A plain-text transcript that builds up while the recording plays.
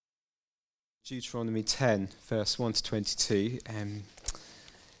Deuteronomy 10, verse 1 to 22. You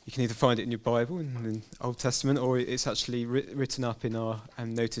can either find it in your Bible, in the Old Testament, or it's actually written up in our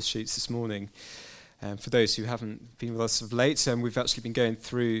notice sheets this morning. For those who haven't been with us of late, we've actually been going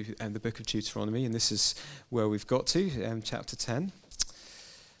through the book of Deuteronomy, and this is where we've got to, chapter 10.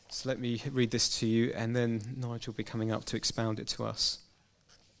 So let me read this to you, and then Nigel will be coming up to expound it to us.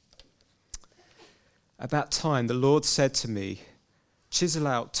 At that time, the Lord said to me, "Chisel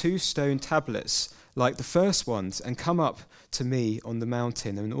out 2 stone tablets like the first ones and come up to me on the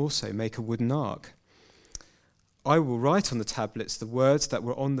mountain and also make a wooden ark. I will write on the tablets the words that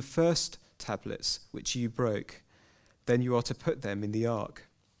were on the first tablets which you broke. Then you are to put them in the ark."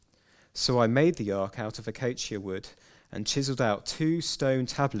 So I made the ark out of acacia wood and chiseled out 2 stone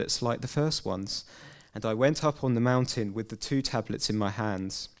tablets like the first ones, and I went up on the mountain with the 2 tablets in my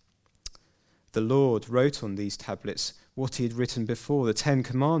hands. The Lord wrote on these tablets what he had written before, the 10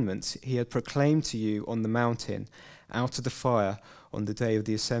 commandments he had proclaimed to you on the mountain, out of the fire on the day of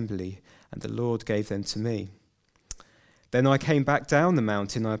the assembly, and the Lord gave them to me. Then I came back down the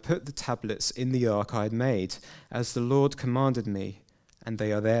mountain, and I put the tablets in the ark I had made, as the Lord commanded me, and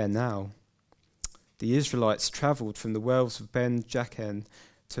they are there now. The Israelites travelled from the wells of Ben-Jachin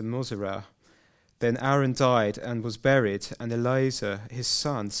to Moserah. Then Aaron died and was buried, and Eleazar, his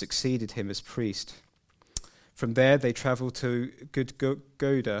son, succeeded him as priest. From there they travelled to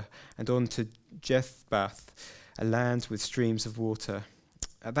Gudgoda and on to Jethbath, a land with streams of water.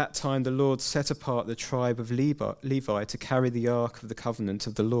 At that time the Lord set apart the tribe of Levi to carry the ark of the covenant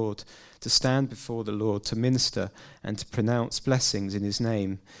of the Lord, to stand before the Lord, to minister and to pronounce blessings in his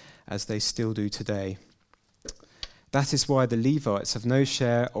name, as they still do today. That is why the Levites have no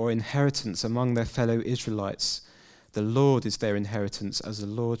share or inheritance among their fellow Israelites. The Lord is their inheritance, as the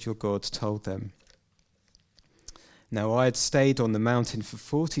Lord your God told them. Now I had stayed on the mountain for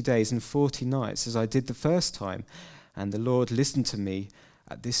 40 days and 40 nights, as I did the first time, and the Lord listened to me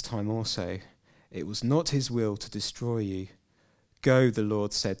at this time also. It was not his will to destroy you. Go, the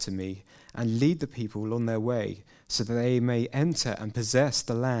Lord said to me, and lead the people on their way, so that they may enter and possess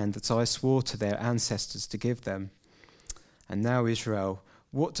the land that I swore to their ancestors to give them. And now, Israel,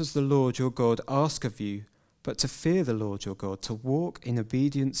 what does the Lord your God ask of you but to fear the Lord your God, to walk in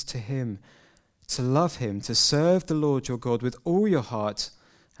obedience to him, to love him, to serve the Lord your God with all your heart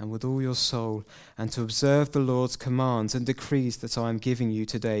and with all your soul, and to observe the Lord's commands and decrees that I am giving you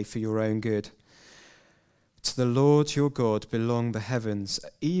today for your own good? To the Lord your God belong the heavens,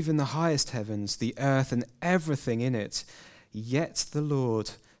 even the highest heavens, the earth and everything in it. Yet the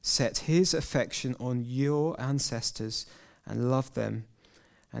Lord set his affection on your ancestors and loved them,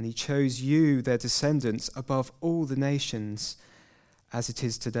 and he chose you, their descendants, above all the nations, as it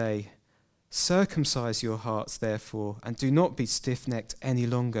is today. Circumcise your hearts, therefore, and do not be stiff-necked any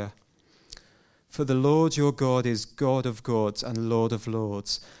longer. For the Lord your God is God of gods and Lord of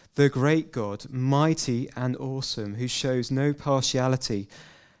lords, the great God, mighty and awesome, who shows no partiality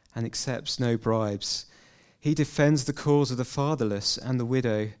and accepts no bribes. He defends the cause of the fatherless and the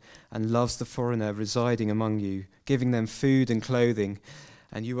widow, and loves the foreigner residing among you, giving them food and clothing.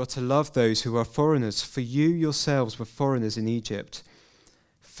 And you are to love those who are foreigners, for you yourselves were foreigners in Egypt.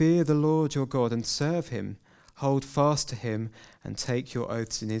 Fear the Lord your God and serve him. Hold fast to him and take your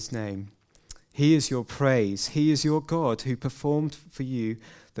oaths in his name. He is your praise. He is your God, who performed for you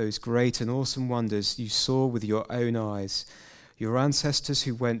those great and awesome wonders you saw with your own eyes. Your ancestors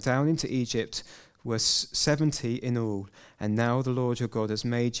who went down into Egypt were 70 in all, and now the Lord your God has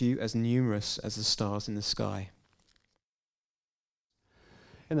made you as numerous as the stars in the sky.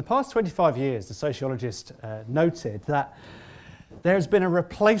 In the past 25 years, the sociologist noted that there has been a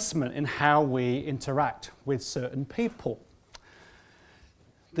replacement in how we interact with certain people.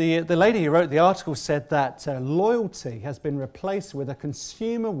 The lady who wrote the article said that loyalty has been replaced with a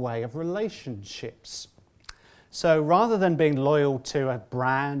consumer way of relationships. So rather than being loyal to a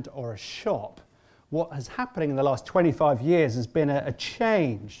brand or a shop, what has happening in the last 25 years has been a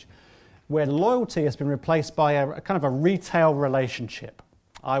change where loyalty has been replaced by a kind of a retail relationship.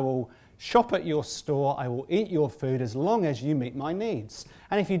 I will shop at your store, I will eat your food as long as you meet my needs.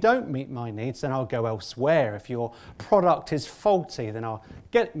 And if you don't meet my needs, then I'll go elsewhere. If your product is faulty, then I'll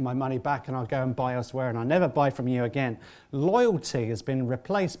get my money back and I'll go and buy elsewhere and I'll never buy from you again. Loyalty has been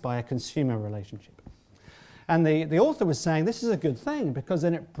replaced by a consumer relationship. And the author was saying this is a good thing because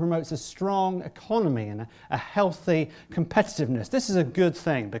then it promotes a strong economy and a healthy competitiveness. This is a good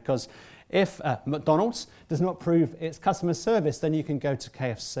thing because if McDonald's does not prove its customer service, then you can go to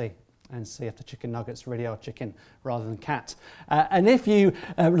KFC and see if the chicken nuggets really are chicken rather than cat. And if you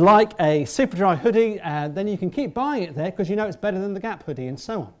like a Superdry hoodie, then you can keep buying it there because you know it's better than the Gap hoodie and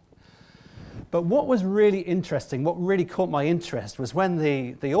so on. But what was really interesting, what really caught my interest, was when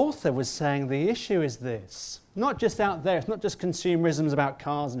the author was saying the issue is this. Not just out there, it's not just consumerism about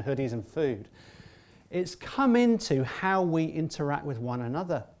cars and hoodies and food. It's come into how we interact with one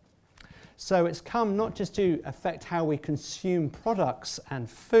another. So it's come not just to affect how we consume products and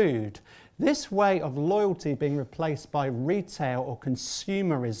food. This way of loyalty being replaced by retail or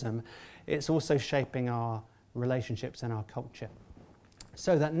consumerism, it's also shaping our relationships and our culture.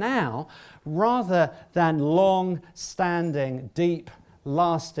 So that now, rather than long-standing, deep,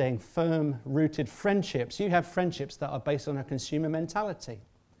 lasting, firm-rooted friendships, you have friendships that are based on a consumer mentality.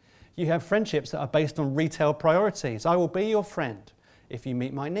 You have friendships that are based on retail priorities. I will be your friend if you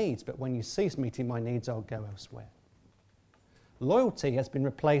meet my needs, but when you cease meeting my needs, I'll go elsewhere. Loyalty has been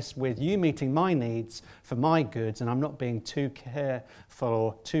replaced with you meeting my needs for my goods, and I'm not being too careful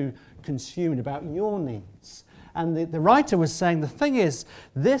or too consumed about your needs. And the writer was saying, the thing is,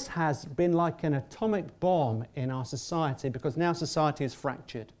 this has been like an atomic bomb in our society because now society is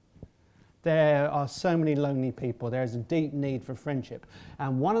fractured. There are so many lonely people. There is a deep need for friendship.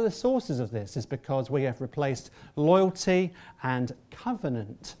 And one of the sources of this is because we have replaced loyalty and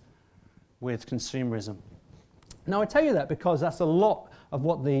covenant with consumerism. Now, I tell you that because that's a lot of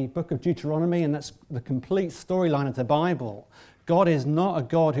what the book of Deuteronomy, and that's the complete storyline of the Bible. God is not a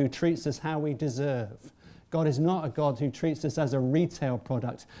God who treats us how we deserve. God is not a God who treats us as a retail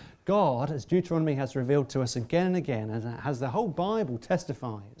product. God, as Deuteronomy has revealed to us again and again, and as the whole Bible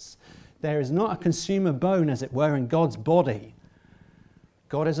testifies, there is not a consumer bone, as it were, in God's body.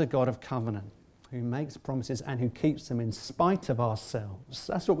 God is a God of covenant, who makes promises and who keeps them in spite of ourselves.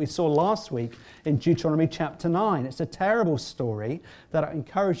 That's what we saw last week in Deuteronomy chapter 9. It's a terrible story that I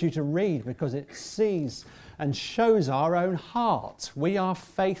encourage you to read because it sees and shows our own heart. We are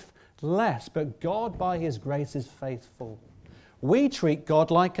faithless, but God, by his grace, is faithful. We treat God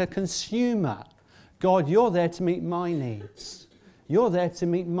like a consumer. God, you're there to meet my needs. You're there to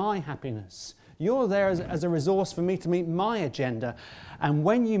meet my happiness. You're there as a resource for me to meet my agenda. And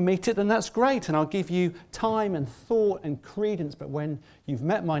when you meet it, then that's great. And I'll give you time and thought and credence. But when you've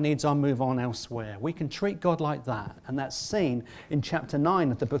met my needs, I'll move on elsewhere. We can treat God like that. And that's seen in chapter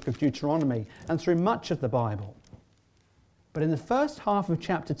 9 of the book of Deuteronomy and through much of the Bible. But in the first half of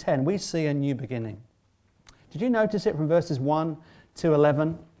chapter 10, we see a new beginning. Did you notice it from verses 1 to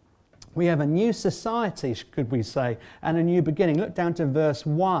 11? We have a new society, could we say, and a new beginning. Look down to verse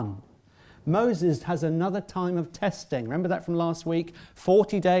 1. Moses has another time of testing. Remember that from last week?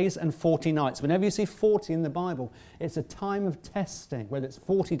 40 days and 40 nights. Whenever you see 40 in the Bible, it's a time of testing, whether it's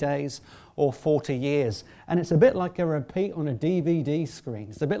 40 days or 40 years. And it's a bit like a repeat on a DVD screen.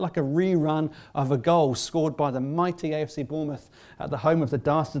 It's a bit like a rerun of a goal scored by the mighty AFC Bournemouth at the home of the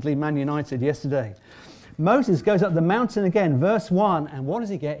dastardly Man United yesterday. Moses goes up the mountain again, verse 1, and what does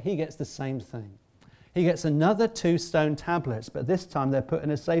he get? He gets the same thing. He gets another 2 stone tablets, but this time they're put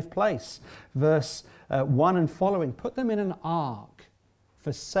in a safe place. Verse 1 and following, put them in an ark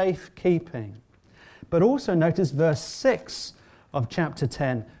for safekeeping. But also notice verse 6 of chapter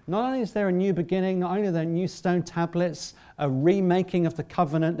 10. Not only is there a new beginning, not only are there new stone tablets, a remaking of the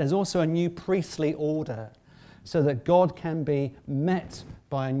covenant, there's also a new priestly order so that God can be met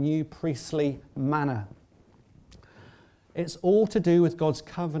by a new priestly manner. It's all to do with God's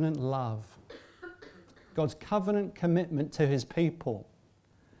covenant love. God's covenant commitment to his people,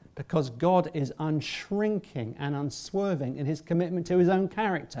 because God is unshrinking and unswerving in his commitment to his own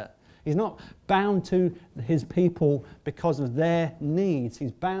character. He's not bound to his people because of their needs.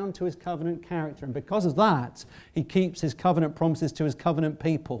 He's bound to his covenant character, and because of that, he keeps his covenant promises to his covenant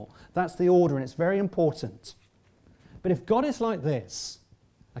people. That's the order, and it's very important. But if God is like this,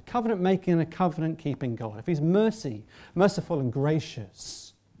 a covenant-making and a covenant-keeping God, if he's merciful and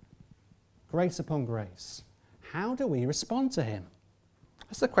gracious, grace upon grace, how do we respond to him?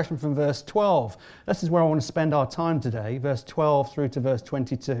 That's the question from verse 12. This is where I want to spend our time today, verse 12 through to verse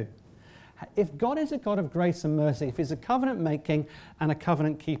 22. If God is a God of grace and mercy, if he's a covenant-making and a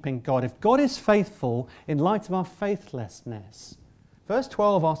covenant-keeping God, if God is faithful in light of our faithlessness, verse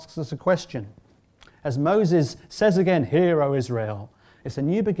 12 asks us a question. As Moses says again, "Hear, O Israel." It's a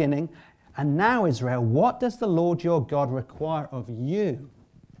new beginning. And now, Israel, what does the Lord your God require of you?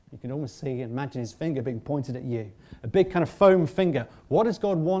 You can almost see and imagine his finger being pointed at you. A big kind of foam finger. What does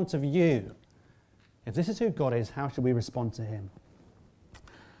God want of you? If this is who God is, how should we respond to him?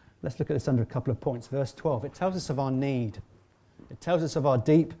 Let's look at this under a couple of points. Verse 12, it tells us of our need. It tells us of our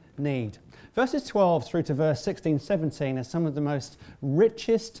deep need. Verses 12 through to verse 16, 17 are some of the most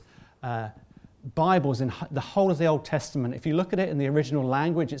richest Bibles in the whole of the Old Testament, if you look at it in the original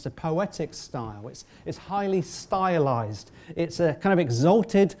language, it's a poetic style. It's highly stylized. It's a kind of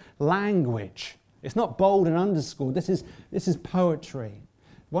exalted language. It's not bold and underscored. This is poetry.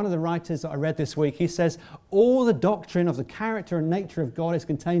 One of the writers that I read this week, he says, all the doctrine of the character and nature of God is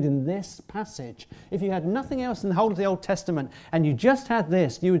contained in this passage. If you had nothing else in the whole of the Old Testament and you just had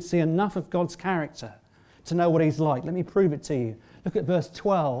this, you would see enough of God's character to know what he's like. Let me prove it to you. Look at verse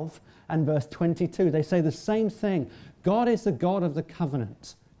 12 and verse 22. They say the same thing. God is the God of the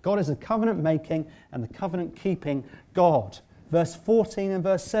covenant. God is a covenant-making and the covenant-keeping God. Verse 14 and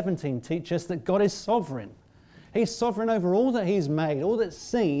verse 17 teach us that God is sovereign. He's sovereign over all that he's made, all that's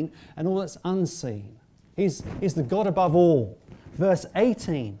seen and all that's unseen. He's the God above all. Verse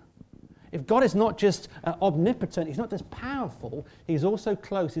 18, if God is not just omnipotent, he's not just powerful, he's also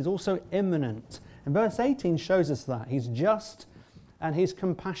close, he's also immanent. And verse 18 shows us that. He's just and he's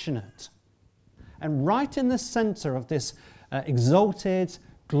compassionate. And right in the center of this exalted,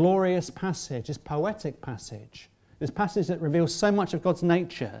 glorious passage, this poetic passage, this passage that reveals so much of God's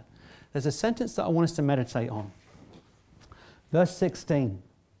nature, there's a sentence that I want us to meditate on. Verse 16,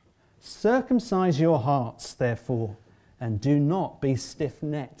 circumcise your hearts, therefore, and do not be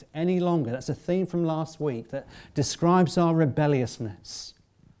stiff-necked any longer. That's a theme from last week that describes our rebelliousness.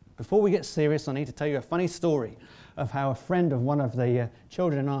 Before we get serious, I need to tell you a funny story of how a friend of one of the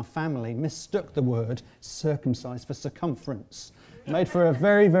children in our family mistook the word circumcised for circumference. Made for a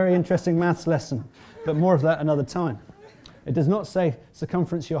very, very interesting maths lesson, but more of that another time. It does not say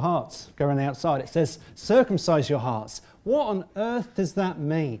circumference your hearts, go around the outside. It says circumcise your hearts. What on earth does that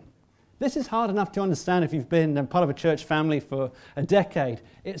mean? This is hard enough to understand if you've been part of a church family for a decade.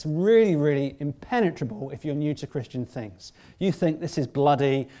 It's really, really impenetrable if you're new to Christian things. You think this is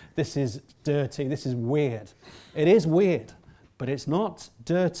bloody, this is dirty, this is weird. It is weird, but it's not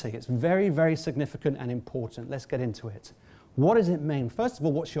dirty. It's very, very significant and important. Let's get into it. What does it mean? First of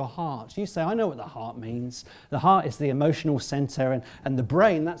all, what's your heart? You say, I know what the heart means. The heart is the emotional center, and the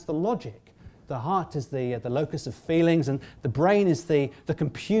brain, that's the logic. The heart is the locus of feelings, and the brain is the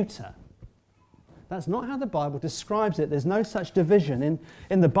computer. That's not how the Bible describes it. There's no such division.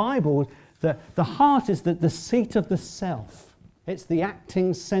 In the Bible, the heart is the seat of the self. It's the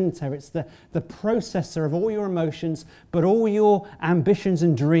acting center. It's the processor of all your emotions, but all your ambitions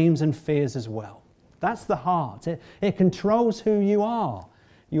and dreams and fears as well. That's the heart. It controls who you are,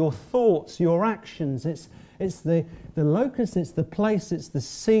 your thoughts, your actions. It's the locus, it's the place, it's the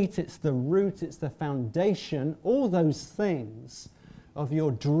seat, it's the root, it's the foundation, all those things of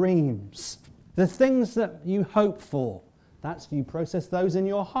your dreams. The things that you hope for, you process those in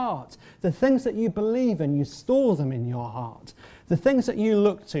your heart. The things that you believe in, you store them in your heart. The things that you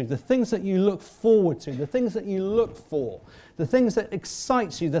look to, the things that you look forward to, the things that you look for, the things that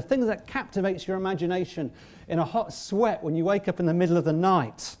excites you, the things that captivates your imagination in a hot sweat when you wake up in the middle of the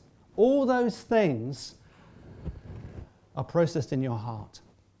night. All those things are processed in your heart.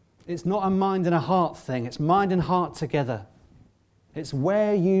 It's not a mind and a heart thing. It's mind and heart together. It's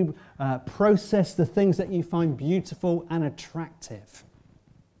where you process the things that you find beautiful and attractive.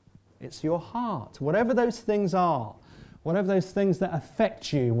 It's your heart. Whatever those things are, whatever those things that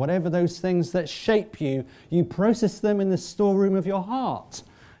affect you, whatever those things that shape you, you process them in the storeroom of your heart.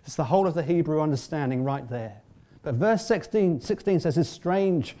 It's the whole of the Hebrew understanding right there. But verse 16 says this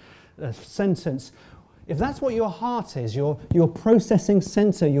strange sentence. If that's what your heart is, your processing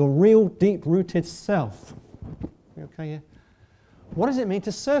center, your real deep-rooted self. You okay here? What does it mean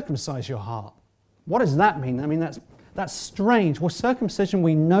to circumcise your heart? What does that mean? I mean, that's strange. Well, circumcision,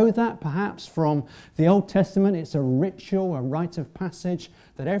 we know that perhaps from the Old Testament. It's a ritual, a rite of passage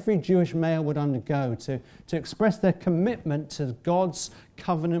that every Jewish male would undergo to express their commitment to God's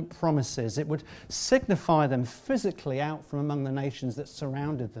covenant promises. It would signify them physically out from among the nations that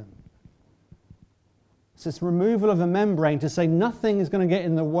surrounded them. It's this removal of a membrane to say nothing is going to get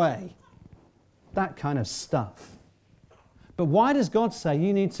in the way. That kind of stuff. But why does God say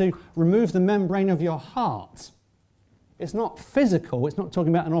you need to remove the membrane of your heart? It's not physical. It's not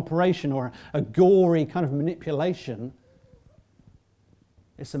talking about an operation or a gory kind of manipulation.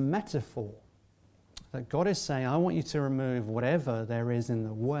 It's a metaphor that God is saying, I want you to remove whatever there is in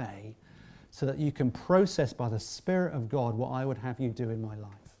the way so that you can process by the Spirit of God what I would have you do in my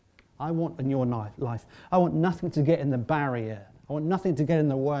life. I want in your life. I want nothing to get in the barrier. I want nothing to get in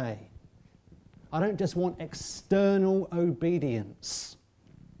the way. I don't just want external obedience.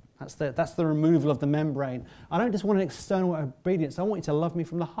 That's the removal of the membrane. I don't just want an external obedience. I want you to love me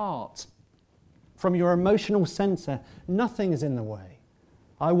from the heart. From your emotional center, nothing is in the way.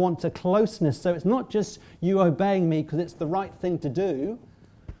 I want a closeness. So it's not just you obeying me because it's the right thing to do.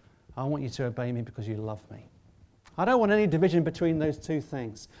 I want you to obey me because you love me. I don't want any division between those two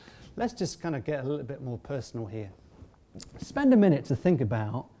things. Let's just kind of get a little bit more personal here. Spend a minute to think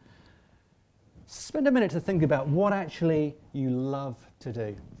about what actually you love to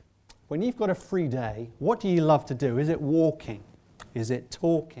do. When you've got a free day, what do you love to do? Is it walking? Is it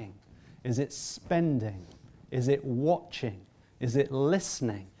talking? Is it spending? Is it watching? Is it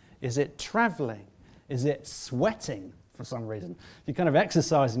listening? Is it traveling? Is it sweating for some reason? You kind of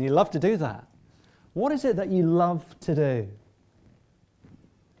exercise and you love to do that. What is it that you love to do?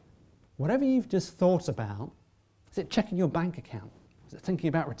 Whatever you've just thought about, is it checking your bank account? Is it thinking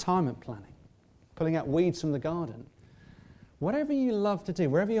about retirement planning? Pulling out weeds from the garden? Whatever you love to do,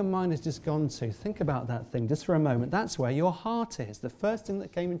 wherever your mind has just gone to, think about that thing just for a moment. That's where your heart is. The first thing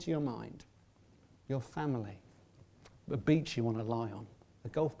that came into your mind. Your family. The beach you want to lie on. The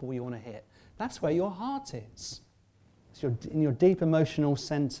golf ball you want to hit. That's where your heart is. It's in your deep emotional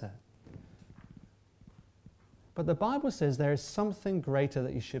centre. But the Bible says there is something greater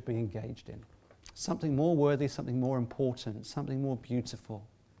that you should be engaged in. Something more worthy, something more important, something more beautiful.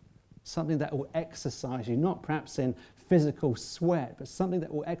 Something that will exercise you, not perhaps in physical sweat, but something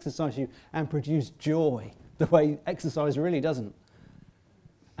that will exercise you and produce joy, the way exercise really doesn't.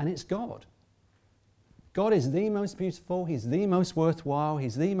 And it's God. God is the most beautiful, He's the most worthwhile,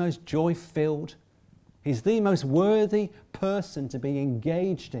 He's the most joy-filled, He's the most worthy person to be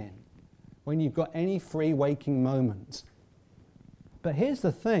engaged in when you've got any free waking moment. But here's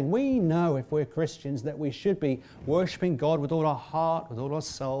the thing, we know if we're Christians that we should be worshipping God with all our heart, with all our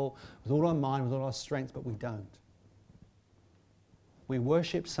soul, with all our mind, with all our strength, but we don't. We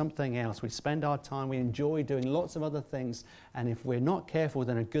worship something else, we spend our time, we enjoy doing lots of other things, and if we're not careful,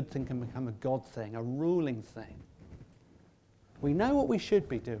 then a good thing can become a God thing, a ruling thing. We know what we should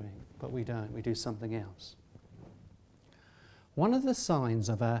be doing, but we don't, we do something else. One of the signs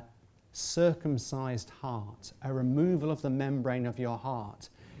of a circumcised heart, a removal of the membrane of your heart,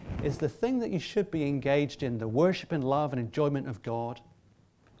 is the thing that you should be engaged in, the worship and love and enjoyment of God.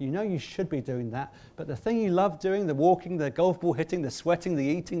 You know you should be doing that, but the thing you love doing, the walking, the golf ball hitting, the sweating, the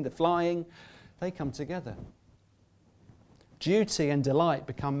eating, the flying, they come together. Duty and delight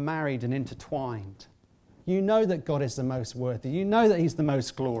become married and intertwined. You know that God is the most worthy. You know that He's the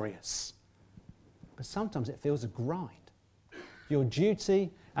most glorious. But sometimes it feels a grind. Your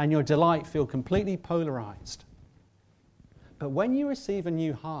duty and your delight feel completely polarized. But when you receive a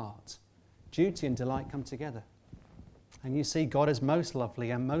new heart, duty and delight come together. And you see God as most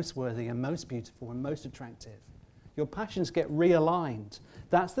lovely and most worthy and most beautiful and most attractive. Your passions get realigned.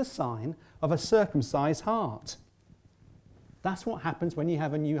 That's the sign of a circumcised heart. That's what happens when you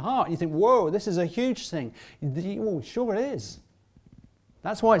have a new heart. You think, whoa, this is a huge thing. Well, sure it is.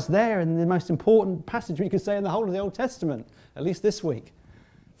 That's why it's there in the most important passage we could say in the whole of the Old Testament, at least this week,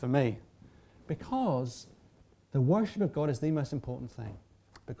 for me. Because the worship of God is the most important thing.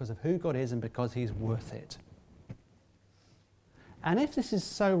 Because of who God is and because He's worth it. And if this is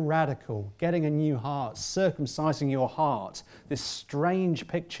so radical, getting a new heart, circumcising your heart, this strange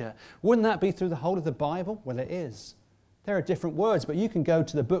picture, wouldn't that be through the whole of the Bible? Well, it is. There are different words, but you can go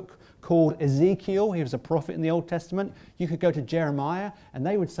to the book called Ezekiel. He was a prophet in the Old Testament. You could go to Jeremiah, and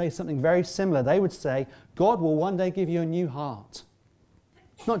they would say something very similar. They would say, God will one day give you a new heart.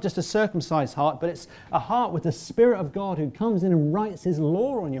 It's not just a circumcised heart, but it's a heart with the Spirit of God who comes in and writes His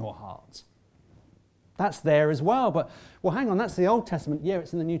law on your heart. That's there as well. But, well, hang on, that's the Old Testament. Yeah,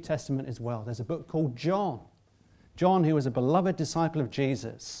 it's in the New Testament as well. There's a book called John. John, who was a beloved disciple of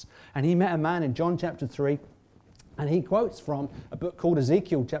Jesus. And he met a man in John chapter 3. And he quotes from a book called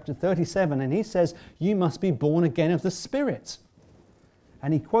Ezekiel chapter 37. And he says, you must be born again of the Spirit.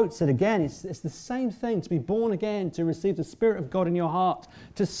 And he quotes it again. It's the same thing, to be born again, to receive the Spirit of God in your heart,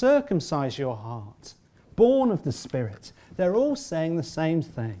 to circumcise your heart. Born of the Spirit. They're all saying the same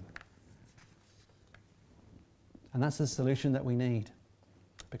thing. And that's the solution that we need.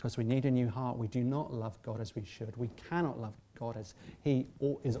 Because we need a new heart. We do not love God as we should. We cannot love God as He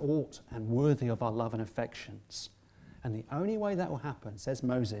is ought and worthy of our love and affections. And the only way that will happen, says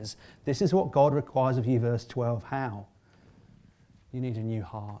Moses, this is what God requires of you, verse 12. How? You need a new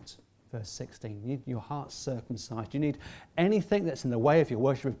heart. Verse 16. You need your heart circumcised. You need anything that's in the way of your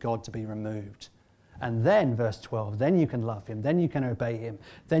worship of God to be removed. And then, verse 12, then you can love Him. Then you can obey Him.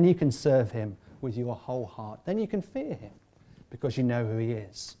 Then you can serve Him with your whole heart. Then you can fear Him because you know who He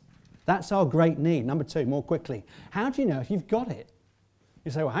is. That's our great need. Number 2, more quickly. How do you know if you've got it? You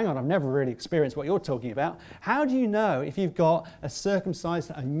say, well, hang on, I've never really experienced what you're talking about. How do you know if you've got a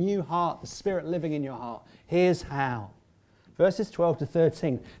circumcised, a new heart, the Spirit living in your heart? Here's how. Verses 12 to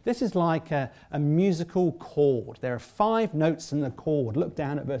 13. This is like a musical chord. There are 5 notes in the chord. Look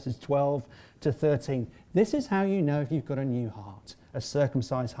down at verses 12 to 13. This is how you know if you've got a new heart, a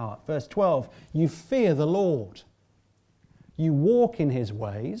circumcised heart. Verse 12, you fear the Lord. You walk in his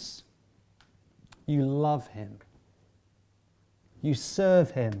ways. You love him. You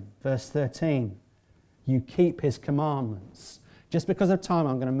serve him. Verse 13, you keep his commandments. Just because of time,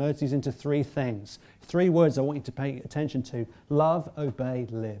 I'm going to merge these into 3 things. 3 words I want you to pay attention to. Love, obey,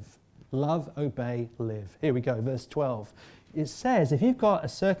 live. Love, obey, live. Here we go, verse 12. It says, if you've got a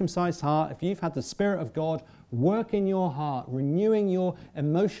circumcised heart, if you've had the Spirit of God work in your heart, renewing your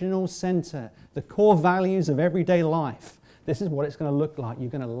emotional center, the core values of everyday life, this is what it's going to look like. You're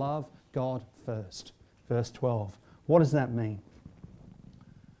going to love God first. Verse 12. What does that mean?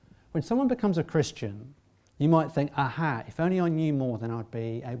 When someone becomes a Christian, you might think, aha, if only I knew more, then I'd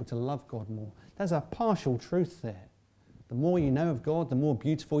be able to love God more. There's a partial truth there. The more you know of God, the more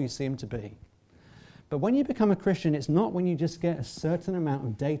beautiful you see him to be. But when you become a Christian, it's not when you just get a certain amount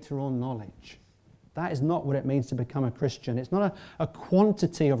of data or knowledge. That is not what it means to become a Christian. It's not a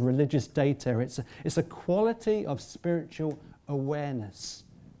quantity of religious data. It's a quality of spiritual awareness.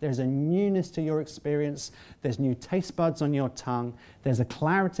 There's a newness to your experience. There's new taste buds on your tongue. There's a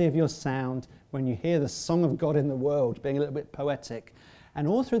clarity of your sound when you hear the song of God in the world, being a little bit poetic. And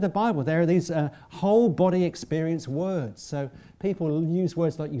all through the Bible, there are these whole body experience words. So people use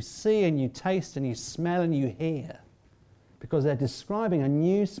words like you see and you taste and you smell and you hear, because they're describing a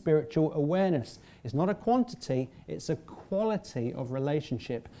new spiritual awareness. It's not a quantity, it's a quality of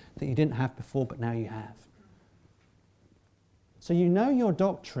relationship that you didn't have before, but now you have. So you know your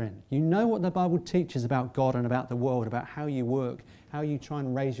doctrine. You know what the Bible teaches about God and about the world, about how you work, how you try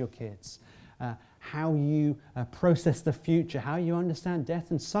and raise your kids, how you process the future, how you understand death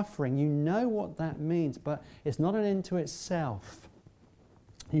and suffering. You know what that means, but it's not an end to itself.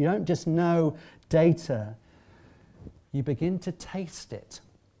 You don't just know data. You begin to taste it.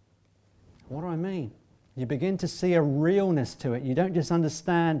 What do I mean? You begin to see a realness to it. You don't just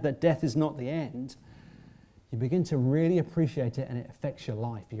understand that death is not the end. You begin to really appreciate it, and it affects your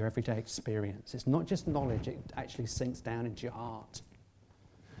life, your everyday experience. It's not just knowledge, it actually sinks down into your heart.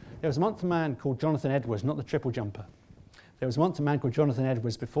 There was once a man called Jonathan Edwards, not the triple jumper. There was once a man called Jonathan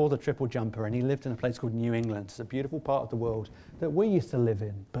Edwards before the triple jumper, and he lived in a place called New England. It's a beautiful part of the world that we used to live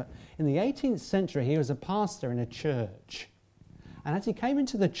in. But in the 18th century, he was a pastor in a church. And as he came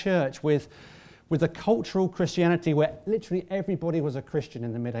into the church with a cultural Christianity where literally everybody was a Christian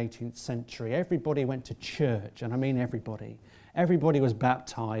in the mid-18th century. Everybody went to church, and I mean everybody. Everybody was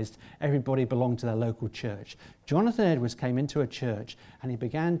baptized. Everybody belonged to their local church. Jonathan Edwards came into a church, and he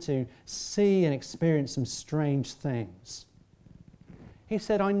began to see and experience some strange things. He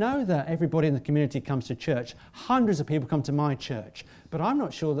said, I know that everybody in the community comes to church. Hundreds of people come to my church, but I'm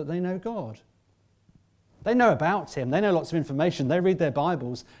not sure that they know God. They know about him. They know lots of information. They read their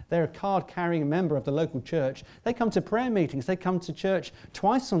Bibles. They're a card-carrying member of the local church. They come to prayer meetings. They come to church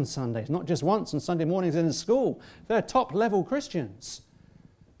twice on Sundays, not just once on Sunday mornings in the school. They're top-level Christians.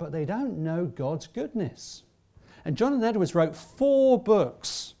 But they don't know God's goodness. And Jonathan Edwards wrote 4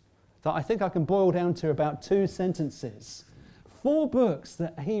 books that I think I can boil down to about 2 sentences. 4 books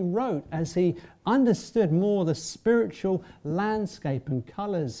that he wrote as he understood more the spiritual landscape and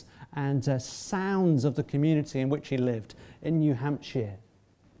colours and sounds of the community in which he lived in New Hampshire.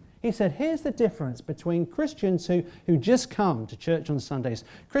 He said, here's the difference between Christians who just come to church on Sundays,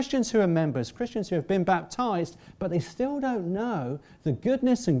 Christians who are members, Christians who have been baptized, but they still don't know the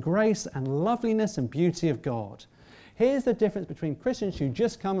goodness and grace and loveliness and beauty of God. Here's the difference between Christians who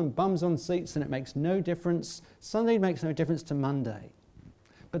just come and bums on seats and it makes no difference. Sunday makes no difference to Monday.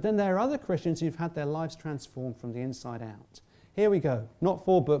 But then there are other Christians who've had their lives transformed from the inside out. Here we go. Not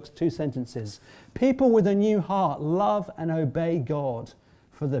 4 books, 2 sentences. People with a new heart love and obey God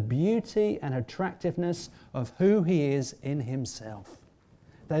for the beauty and attractiveness of who he is in himself.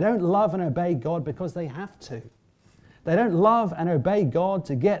 They don't love and obey God because they have to. They don't love and obey God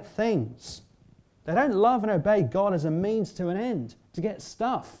to get things. They don't love and obey God as a means to an end, to get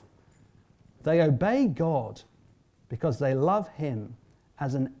stuff. They obey God because they love him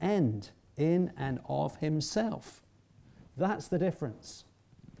as an end in and of himself. That's the difference.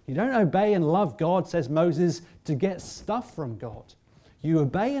 You don't obey and love God, says Moses, to get stuff from God. You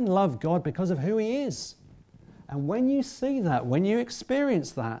obey and love God because of who he is. And when you see that, when you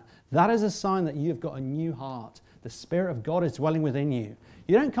experience that, that is a sign that you've got a new heart. The Spirit of God is dwelling within you.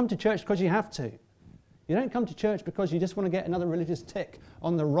 You don't come to church because you have to. You don't come to church because you just want to get another religious tick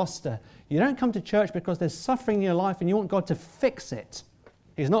on the roster. You don't come to church because there's suffering in your life and you want God to fix it.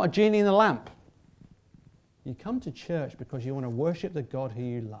 He's not a genie in the lamp. You come to church because you want to worship the God who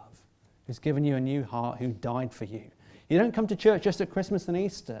you love, who's given you a new heart, who died for you. You don't come to church just at Christmas and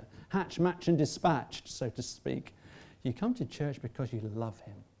Easter, hatch, match and dispatched, so to speak. You come to church because you love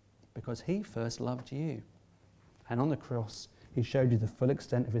him, because he first loved you. And on the cross, he showed you the full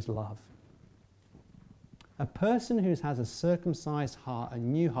extent of his love. A person who has a circumcised heart, a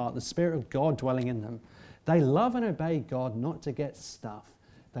new heart, the Spirit of God dwelling in them, they love and obey God not to get stuff.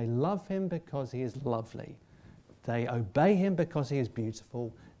 They love him because he is lovely. They obey him because he is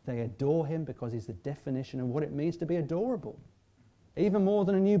beautiful. They adore him because he's the definition of what it means to be adorable. Even more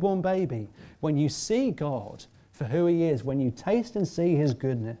than a newborn baby. When you see God for who he is, when you taste and see his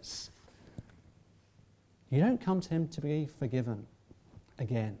goodness, you don't come to him to be forgiven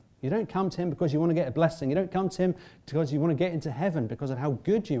again. You don't come to him because you want to get a blessing. You don't come to him because you want to get into heaven because of how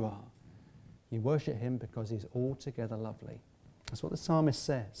good you are. You worship him because he's altogether lovely. That's what the psalmist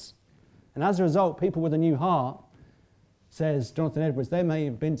says. And as a result, people with a new heart, says Jonathan Edwards, they may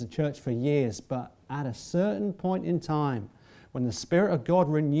have been to church for years, but at a certain point in time, when the Spirit of God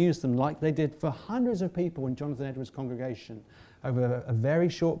renews them like they did for hundreds of people in Jonathan Edwards' congregation over a very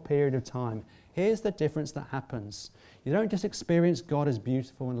short period of time, here's the difference that happens. You don't just experience God as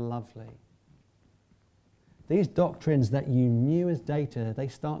beautiful and lovely. These doctrines that you knew as data, they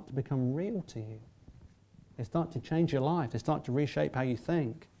start to become real to you. They start to change your life. They start to reshape how you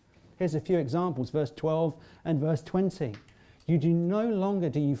think. Here's a few examples, verse 12 and verse 20. You do no longer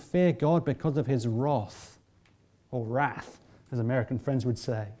do you fear God because of his wrath, or wrath, as American friends would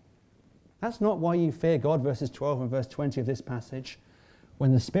say. That's not why you fear God, verses 12 and verse 20 of this passage.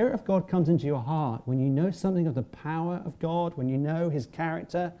 When the Spirit of God comes into your heart, when you know something of the power of God, when you know his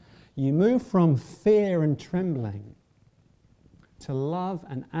character, you move from fear and trembling to love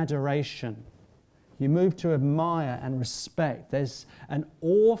and adoration. You move to admire and respect. There's an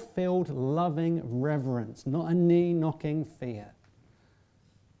awe-filled, loving reverence, not a knee-knocking fear.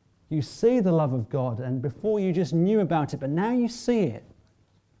 You see the love of God, and before you just knew about it, but now you see it.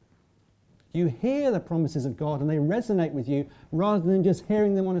 You hear the promises of God, and they resonate with you, rather than just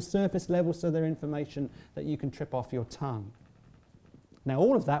hearing them on a surface level so they're information that you can trip off your tongue. Now,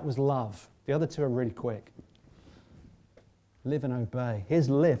 all of that was love. The other two are really quick. Live and obey. Here's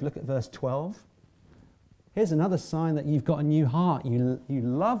live. Look at verse 12. Here's another sign that you've got a new heart. You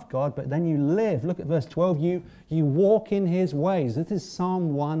love God, but then you live. Look at verse 12. You walk in his ways. This is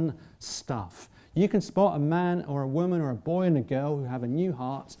Psalm 1 stuff. You can spot a man or a woman or a boy and a girl who have a new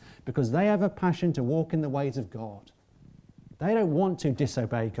heart because they have a passion to walk in the ways of God. They don't want to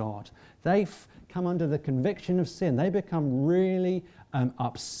disobey God. They've come under the conviction of sin. They become really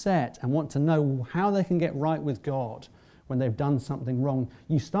upset and want to know how they can get right with God when they've done something wrong.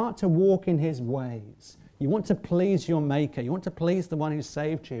 You start to walk in his ways. You want to please your Maker. You want to please the one who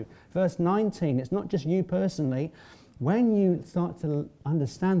saved you. Verse 19, it's not just you personally. When you start to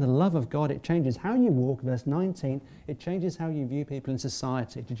understand the love of God, it changes how you walk. Verse 19, it changes how you view people in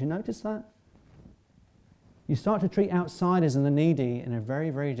society. Did you notice that? You start to treat outsiders and the needy in a very,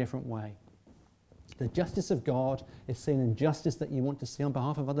 very different way. The justice of God is seen in justice that you want to see on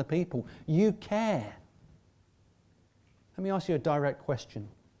behalf of other people. You care. Let me ask you a direct question.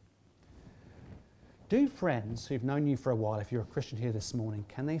 Do friends who've known you for a while, if you're a Christian here this morning,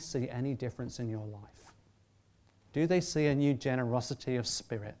 can they see any difference in your life? Do they see a new generosity of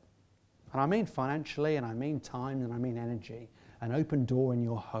spirit? And I mean financially, and I mean time, and I mean energy. An open door in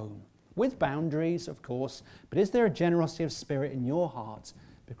your home. With boundaries, of course, but is there a generosity of spirit in your heart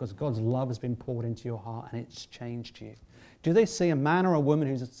because God's love has been poured into your heart and it's changed you? Do they see a man or a woman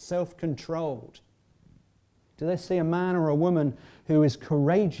who's self-controlled? Do they see a man or a woman who is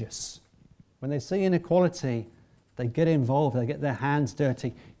courageous? When they see inequality, they get involved, they get their hands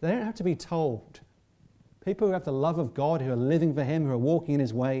dirty. They don't have to be told. People who have the love of God, who are living for him, who are walking in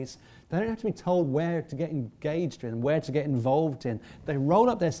his ways, they don't have to be told where to get engaged in, where to get involved in. They roll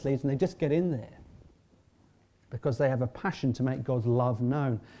up their sleeves and they just get in there because they have a passion to make God's love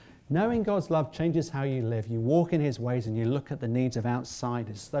known. Knowing God's love changes how you live. You walk in his ways and you look at the needs of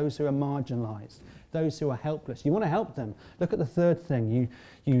outsiders, those who are marginalized, those who are helpless. You want to help them. Look at the third thing.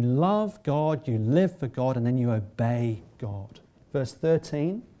 You love God, you live for God, and then you obey God. Verse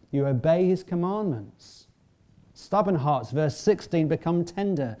 13, you obey his commandments. Stubborn hearts, verse 16, become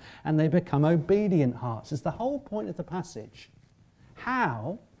tender, and they become obedient hearts. It's the whole point of the passage.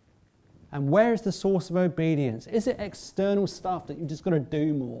 How and where is the source of obedience? Is it external stuff that you've just got to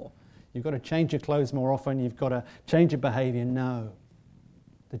do more? You've got to change your clothes more often, you've got to change your behavior? No.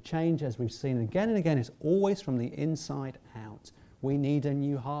 The change, as we've seen again and again, is always from the inside out. We need a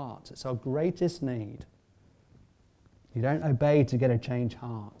new heart. It's our greatest need. You don't obey to get a changed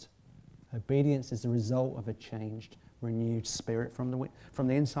heart. Obedience is the result of a changed, renewed spirit from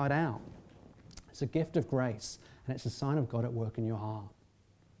the inside out. It's a gift of grace, and it's a sign of God at work in your heart.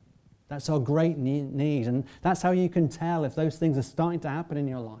 That's our great need, and that's how you can tell if those things are starting to happen in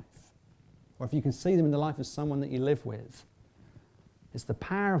your life, or if you can see them in the life of someone that you live with. It's the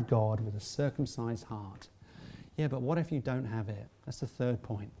power of God with a circumcised heart. Yeah, but what if you don't have it? That's the third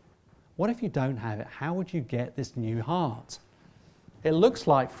point. What if you don't have it? How would you get this new heart? It looks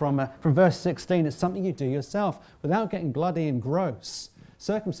like from verse 16, it's something you do yourself without getting bloody and gross.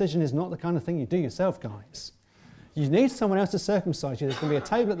 Circumcision is not the kind of thing you do yourself, guys. You need someone else to circumcise you. There's going to be a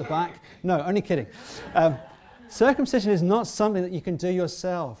table at the back. No, only kidding. Circumcision is not something that you can do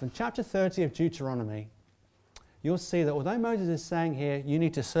yourself. In chapter 30 of Deuteronomy, you'll see that although Moses is saying here, you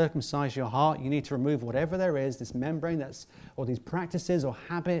need to circumcise your heart, you need to remove whatever there is, this membrane or these practices or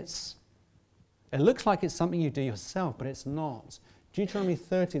habits, it looks like it's something you do yourself, but it's not. Deuteronomy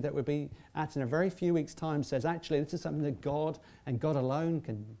 30 that we'll be at in a very few weeks' time says actually this is something that God and God alone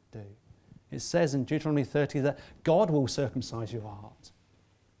can do. It says in Deuteronomy 30 that God will circumcise your heart.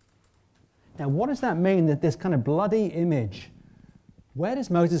 Now what does that mean, that this kind of bloody image? Where does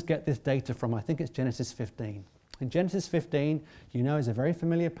Moses get this data from? I think it's Genesis 15. In Genesis 15, you know, is a very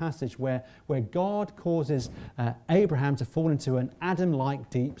familiar passage where God causes Abraham to fall into an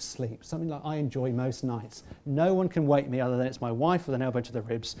Adam-like deep sleep, something like I enjoy most nights. No one can wake me other than it's my wife with an elbow to the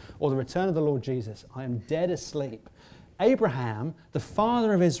ribs or the return of the Lord Jesus. I am dead asleep. Abraham, the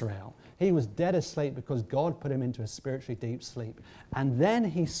father of Israel, he was dead asleep because God put him into a spiritually deep sleep. And then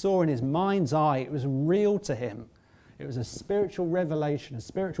he saw in his mind's eye, it was real to him. It was a spiritual revelation, a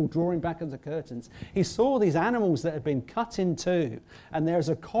spiritual drawing back of the curtains. He saw these animals that had been cut in two, and there's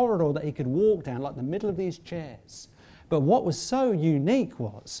a corridor that he could walk down, like the middle of these chairs. But what was so unique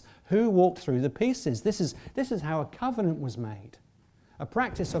was who walked through the pieces. This is how a covenant was made. A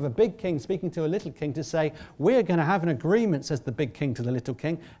practice of a big king speaking to a little king to say, we're going to have an agreement, says the big king to the little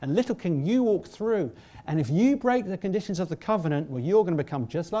king, and little king, you walk through. And if you break the conditions of the covenant, well, you're going to become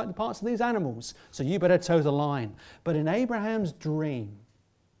just like the parts of these animals, so you better toe the line. But in Abraham's dream,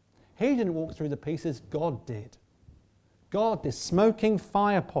 he didn't walk through the pieces, God did. God, this smoking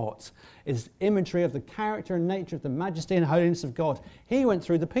fire pot, is imagery of the character and nature of the majesty and holiness of God. He went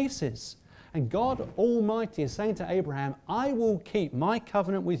through the pieces. And God Almighty is saying to Abraham, I will keep my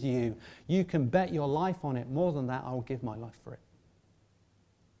covenant with you. You can bet your life on it. More than that, I will give my life for it.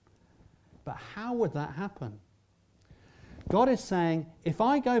 But how would that happen? God is saying, if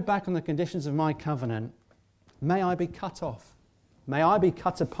I go back on the conditions of my covenant, may I be cut off. May I be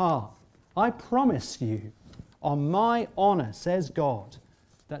cut apart. I promise you, on my honor, says God,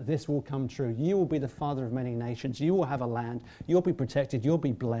 that this will come true. You will be the father of many nations. You will have a land. You'll be protected. You'll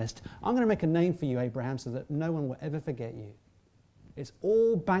be blessed. I'm going to make a name for you, Abraham, so that no one will ever forget you. It's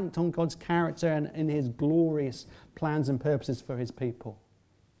all banked on God's character and in his glorious plans and purposes for his people.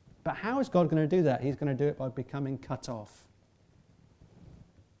 But how is God going to do that? He's going to do it by becoming cut off.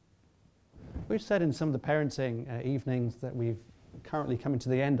 We've said in some of the parenting evenings that we've currently coming to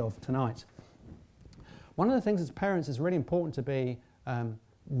the end of tonight. One of the things as parents is really important to be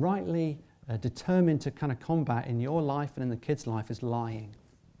rightly determined to kind of combat in your life and in the kids' life is lying.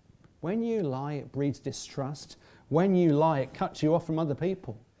 When you lie, it breeds distrust. When you lie, it cuts you off from other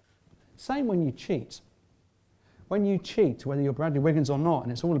people. Same when you cheat. When you cheat, whether you're Bradley Wiggins or not,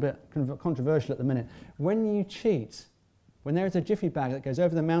 and it's all a bit controversial at the minute, when you cheat, when there is a jiffy bag that goes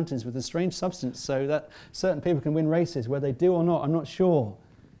over the mountains with a strange substance so that certain people can win races, whether they do or not, I'm not sure.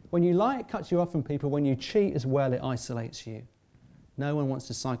 When you lie, it cuts you off from people. When you cheat as well, it isolates you. No one wants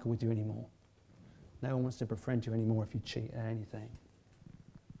to cycle with you anymore. No one wants to befriend you anymore if you cheat at anything.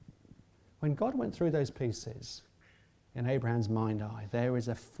 When God went through those pieces in Abraham's mind eye, there is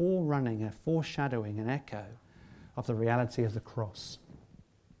a forerunning, a foreshadowing, an echo of the reality of the cross.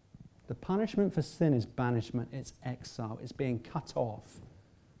 The punishment for sin is banishment, it's exile, it's being cut off.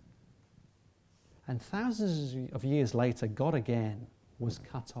 And thousands of years later, God again was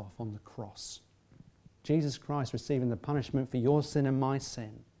cut off on the cross. Jesus Christ receiving the punishment for your sin and my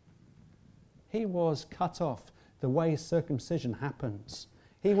sin. He was cut off the way circumcision happens.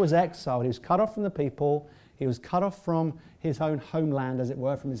 He was exiled. He was cut off from the people. He was cut off from his own homeland, as it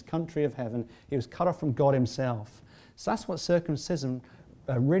were, from his country of heaven. He was cut off from God himself. So that's what circumcision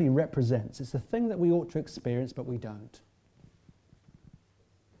really represents. It's the thing that we ought to experience, but we don't.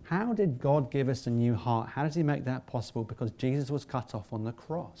 How did God give us a new heart? How did he make that possible? Because Jesus was cut off on the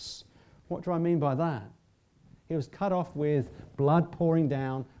cross. What do I mean by that? He was cut off with blood pouring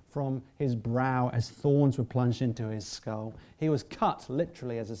down from his brow as thorns were plunged into his skull. He was cut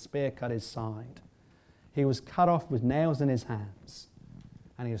literally as a spear cut his side. He was cut off with nails in his hands.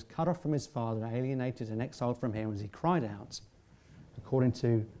 and he was cut off from his Father, alienated and exiled from him, as he cried out, according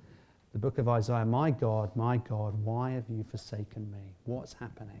to the book of Isaiah, my God, why have you forsaken me? What's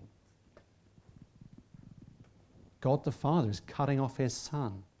happening? God the Father is cutting off his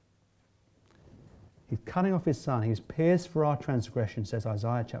Son. He's cutting off his Son. He's pierced for our transgression, says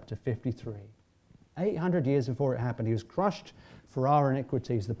Isaiah chapter 53. 800 years before it happened, he was crushed for our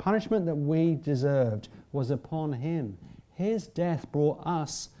iniquities. The punishment that we deserved was upon him. His death brought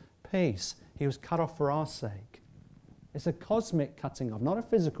us peace. He was cut off for our sake. It's a cosmic cutting off, not a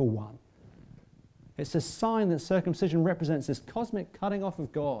physical one. It's a sign that circumcision represents this cosmic cutting off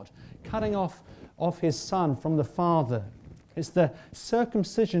of God, cutting off of his Son from the Father. It's the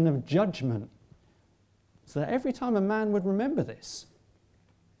circumcision of judgment. So that every time a man would remember this,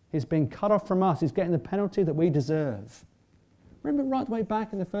 he's being cut off from us. He's getting the penalty that we deserve. Remember right the way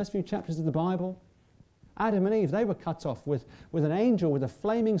back in the first few chapters of the Bible? Adam and Eve, they were cut off with an angel with a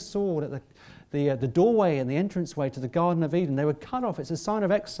flaming sword at the doorway and the entranceway to the Garden of Eden. They were cut off. It's a sign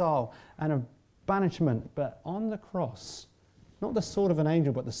of exile and of banishment. But on the cross, not the sword of an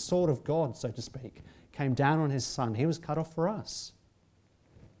angel, but the sword of God, so to speak, came down on his Son. He was cut off for us.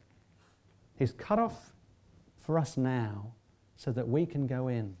 He's cut off for us now so that we can go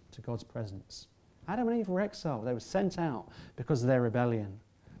in to God's presence. Adam and Eve were exiled. They were sent out because of their rebellion.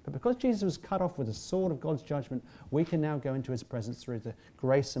 But because Jesus was cut off with the sword of God's judgment, we can now go into his presence through the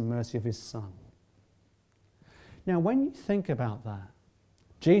grace and mercy of his Son. Now, when you think about that,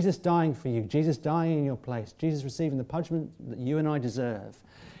 Jesus dying for you, Jesus dying in your place, Jesus receiving the punishment that you and I deserve,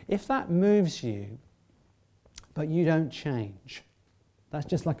 if that moves you, but you don't change, that's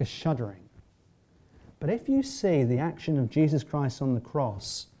just like a shuddering. But if you see the action of Jesus Christ on the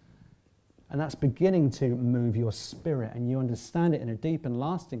cross, and that's beginning to move your spirit, and you understand it in a deep and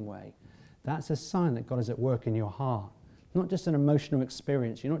lasting way, that's a sign that God is at work in your heart. Not just an emotional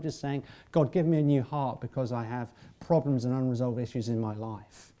experience. You're not just saying, God, give me a new heart because I have problems and unresolved issues in my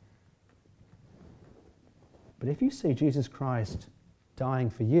life. But if you see Jesus Christ dying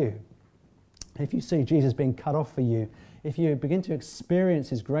for you, if you see Jesus being cut off for you, if you begin to experience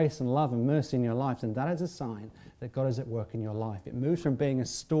his grace and love and mercy in your life, then that is a sign that God is at work in your life. It moves from being a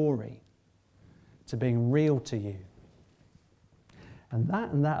story to being real to you. And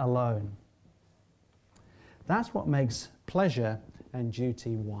that alone, that's what makes pleasure and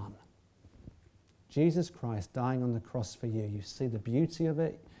duty one. Jesus Christ dying on the cross for you. You see the beauty of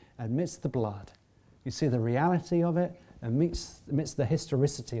it amidst the blood. You see the reality of it amidst the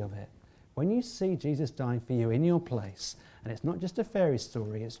historicity of it. When you see Jesus dying for you in your place, and it's not just a fairy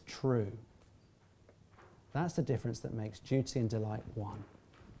story, it's true. That's the difference that makes duty and delight one.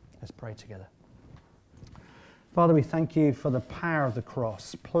 Let's pray together. Father, we thank you for the power of the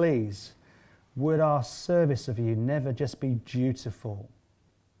cross. Please, would our service of you never just be dutiful,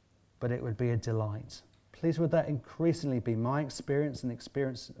 but it would be a delight. Please, would that increasingly be my experience and the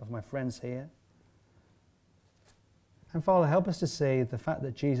experience of my friends here. And Father, help us to see the fact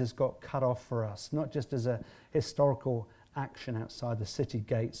that Jesus got cut off for us, not just as a historical action outside the city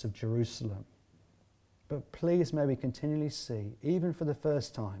gates of Jerusalem, but please may we continually see, even for the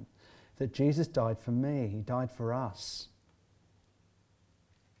first time, that Jesus died for me. He died for us.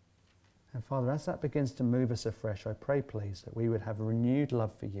 And Father, as that begins to move us afresh, I pray, please, that we would have a renewed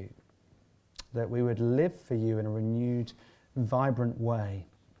love for you, that we would live for you in a renewed, vibrant way,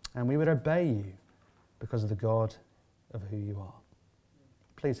 and we would obey you because of the God of who you are.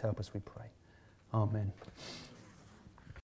 Please help us, we pray. Amen.